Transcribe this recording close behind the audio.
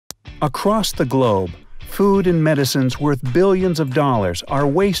Across the globe, food and medicines worth billions of dollars are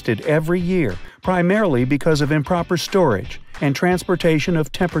wasted every year, primarily because of improper storage and transportation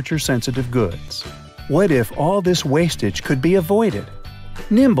of temperature-sensitive goods. What if all this wastage could be avoided?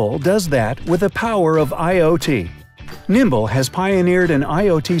 Nimble does that with the power of IoT. Nimble has pioneered an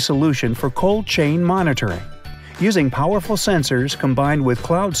IoT solution for cold chain monitoring. Using powerful sensors combined with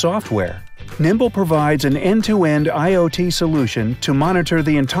cloud software, Nimble provides an end-to-end IoT solution to monitor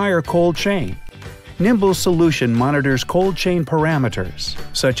the entire cold chain. Nimble's solution monitors cold chain parameters,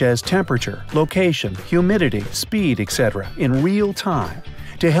 such as temperature, location, humidity, speed, etc., in real time,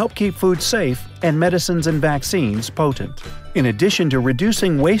 to help keep food safe and medicines and vaccines potent. In addition to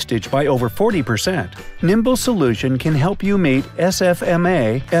reducing wastage by over 40%, Nimble's solution can help you meet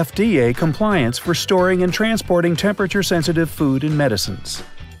SFMA FDA compliance for storing and transporting temperature-sensitive food and medicines.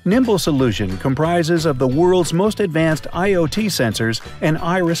 Nimble's solution comprises of the world's most advanced IoT sensors and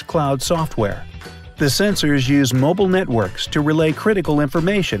Iris Cloud software. The sensors use mobile networks to relay critical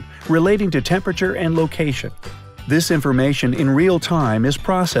information relating to temperature and location. This information in real time is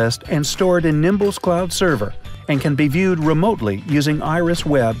processed and stored in Nimble's cloud server and can be viewed remotely using Iris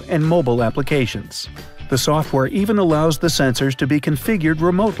web and mobile applications. The software even allows the sensors to be configured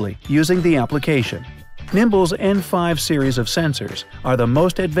remotely using the application. Nimble's N5 series of sensors are the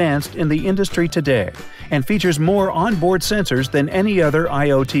most advanced in the industry today and features more onboard sensors than any other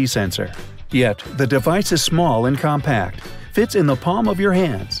IoT sensor. Yet, the device is small and compact, fits in the palm of your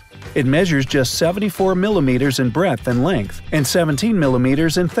hands. It measures just 74 millimeters in breadth and length and 17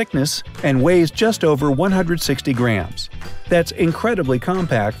 millimeters in thickness and weighs just over 160 grams. That's incredibly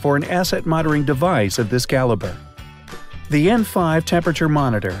compact for an asset monitoring device of this caliber. The N5 temperature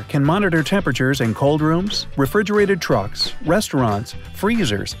monitor can monitor temperatures in cold rooms, refrigerated trucks, restaurants,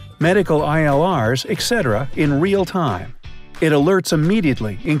 freezers, medical ILRs, etc. in real time. It alerts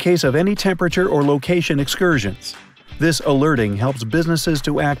immediately in case of any temperature or location excursions. This alerting helps businesses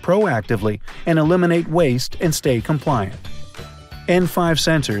to act proactively and eliminate waste and stay compliant. N5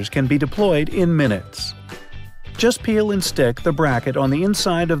 sensors can be deployed in minutes. Just peel and stick the bracket on the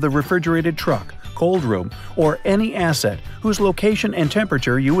inside of the refrigerated truck, cold room, or any asset whose location and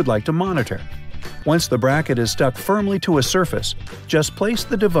temperature you would like to monitor. Once the bracket is stuck firmly to a surface, just place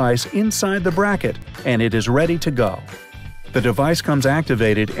the device inside the bracket and it is ready to go. The device comes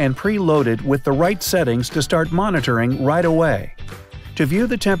activated and preloaded with the right settings to start monitoring right away. To view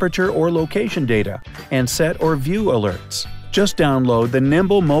the temperature or location data and set or view alerts, just download the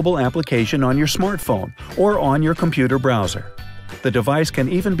Nimble mobile application on your smartphone or on your computer browser. The device can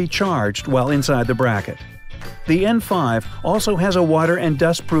even be charged while inside the bracket. The N5 also has a water and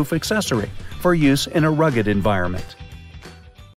dust-proof accessory for use in a rugged environment.